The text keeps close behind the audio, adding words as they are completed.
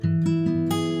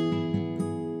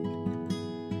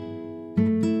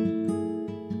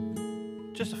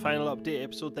just a final update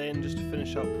episode then, just to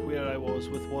finish up where I was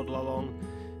with Waddle Along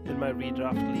in my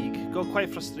redraft league. Got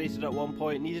quite frustrated at one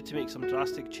point, needed to make some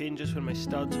drastic changes when my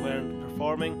studs weren't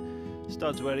performing.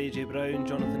 Studs were AJ Brown,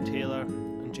 Jonathan Taylor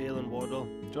and Jalen Waddle.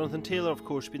 Jonathan Taylor, of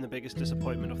course, being the biggest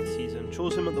disappointment of the season.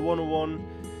 Chose him at the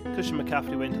 101, Christian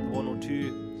McCaffrey went at the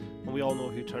 102, and we all know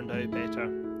who turned out better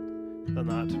than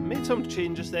that. Made some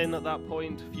changes then at that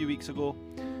point a few weeks ago.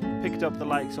 Picked up the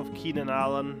likes of Keenan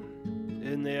Allen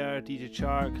in there, DJ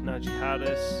Chark, Najee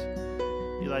Harris,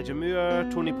 Elijah Moore,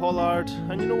 Tony Pollard,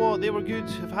 and you know what, they were good.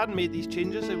 If I hadn't made these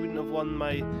changes, I wouldn't have won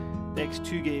my next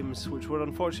 2 games, which were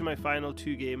unfortunately my final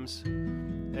 2 games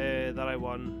that I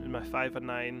won in my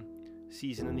 5-9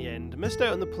 season in the end. Missed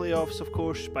out on the playoffs, of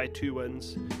course, by 2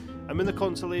 wins. I'm in the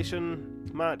consolation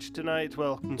match tonight.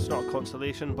 Well, it's not a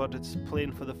consolation, but it's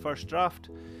playing for the first draft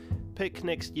pick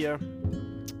next year,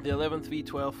 the 11th v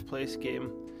 12th place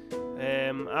game.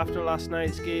 After last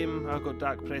night's game, I got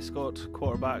Dak Prescott,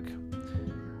 quarterback,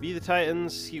 v the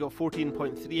Titans. He got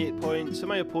 14.38 points, and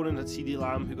my opponent had CeeDee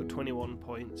Lamb, who got 21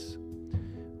 points.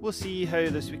 We'll see how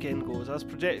this weekend goes. As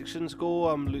projections go,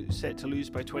 I'm set to lose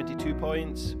by 22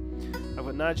 points. I've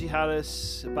got Najee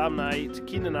Harris, Bam Knight,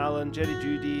 Keenan Allen, Jerry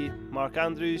Jeudy, Mark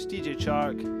Andrews, DJ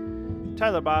Chark,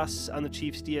 Tyler Bass, and the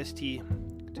Chiefs DST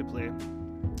to play.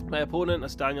 My opponent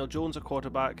is Daniel Jones, a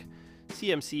quarterback,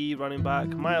 CMC running back,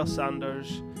 Miles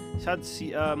Sanders. He's had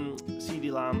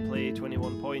CeeDee Lamb play,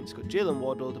 21 points. Got Jalen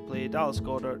Waddle to play, Dallas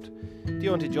Goedert,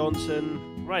 Deontay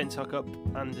Johnson, Ryan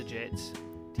Suckup, and the Jets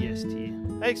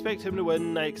DST. I expect him to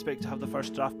win. I expect to have the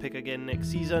first draft pick again next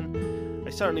season. I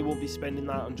certainly won't be spending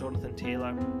that on Jonathan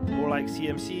Taylor. More like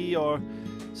CMC or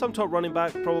some top running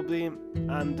back probably.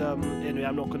 And anyway,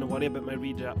 I'm not going to worry about my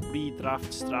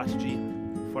redraft strategy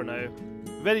for now.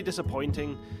 Very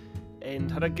disappointing,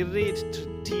 and had a great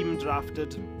team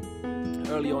drafted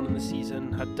early on in the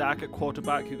season. Had Dak at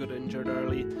quarterback, who got injured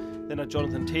early. Then had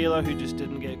Jonathan Taylor, who just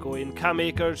didn't get going. Cam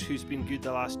Akers, who's been good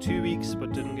the last 2 weeks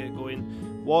but didn't get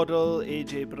going. Waddle,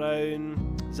 AJ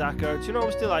Brown, Zach Ertz. You know, I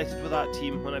was delighted with that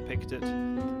team when I picked it,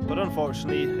 but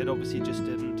unfortunately it obviously just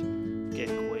didn't get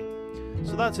going.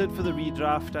 So that's it for the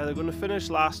redraft. Either going to finish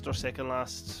last or second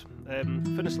last.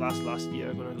 Finished last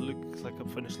year, going to look like I'll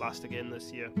finish last again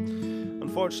this year.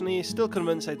 Unfortunately, still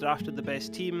convinced I drafted the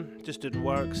best team, just didn't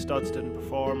work. Studs didn't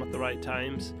perform at the right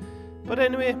times. But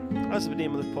anyway, as the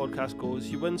name of the podcast goes,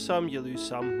 you win some, you lose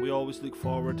some. We always look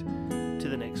forward to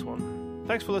the next one.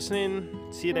 Thanks for listening.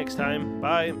 See you next time.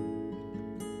 Bye.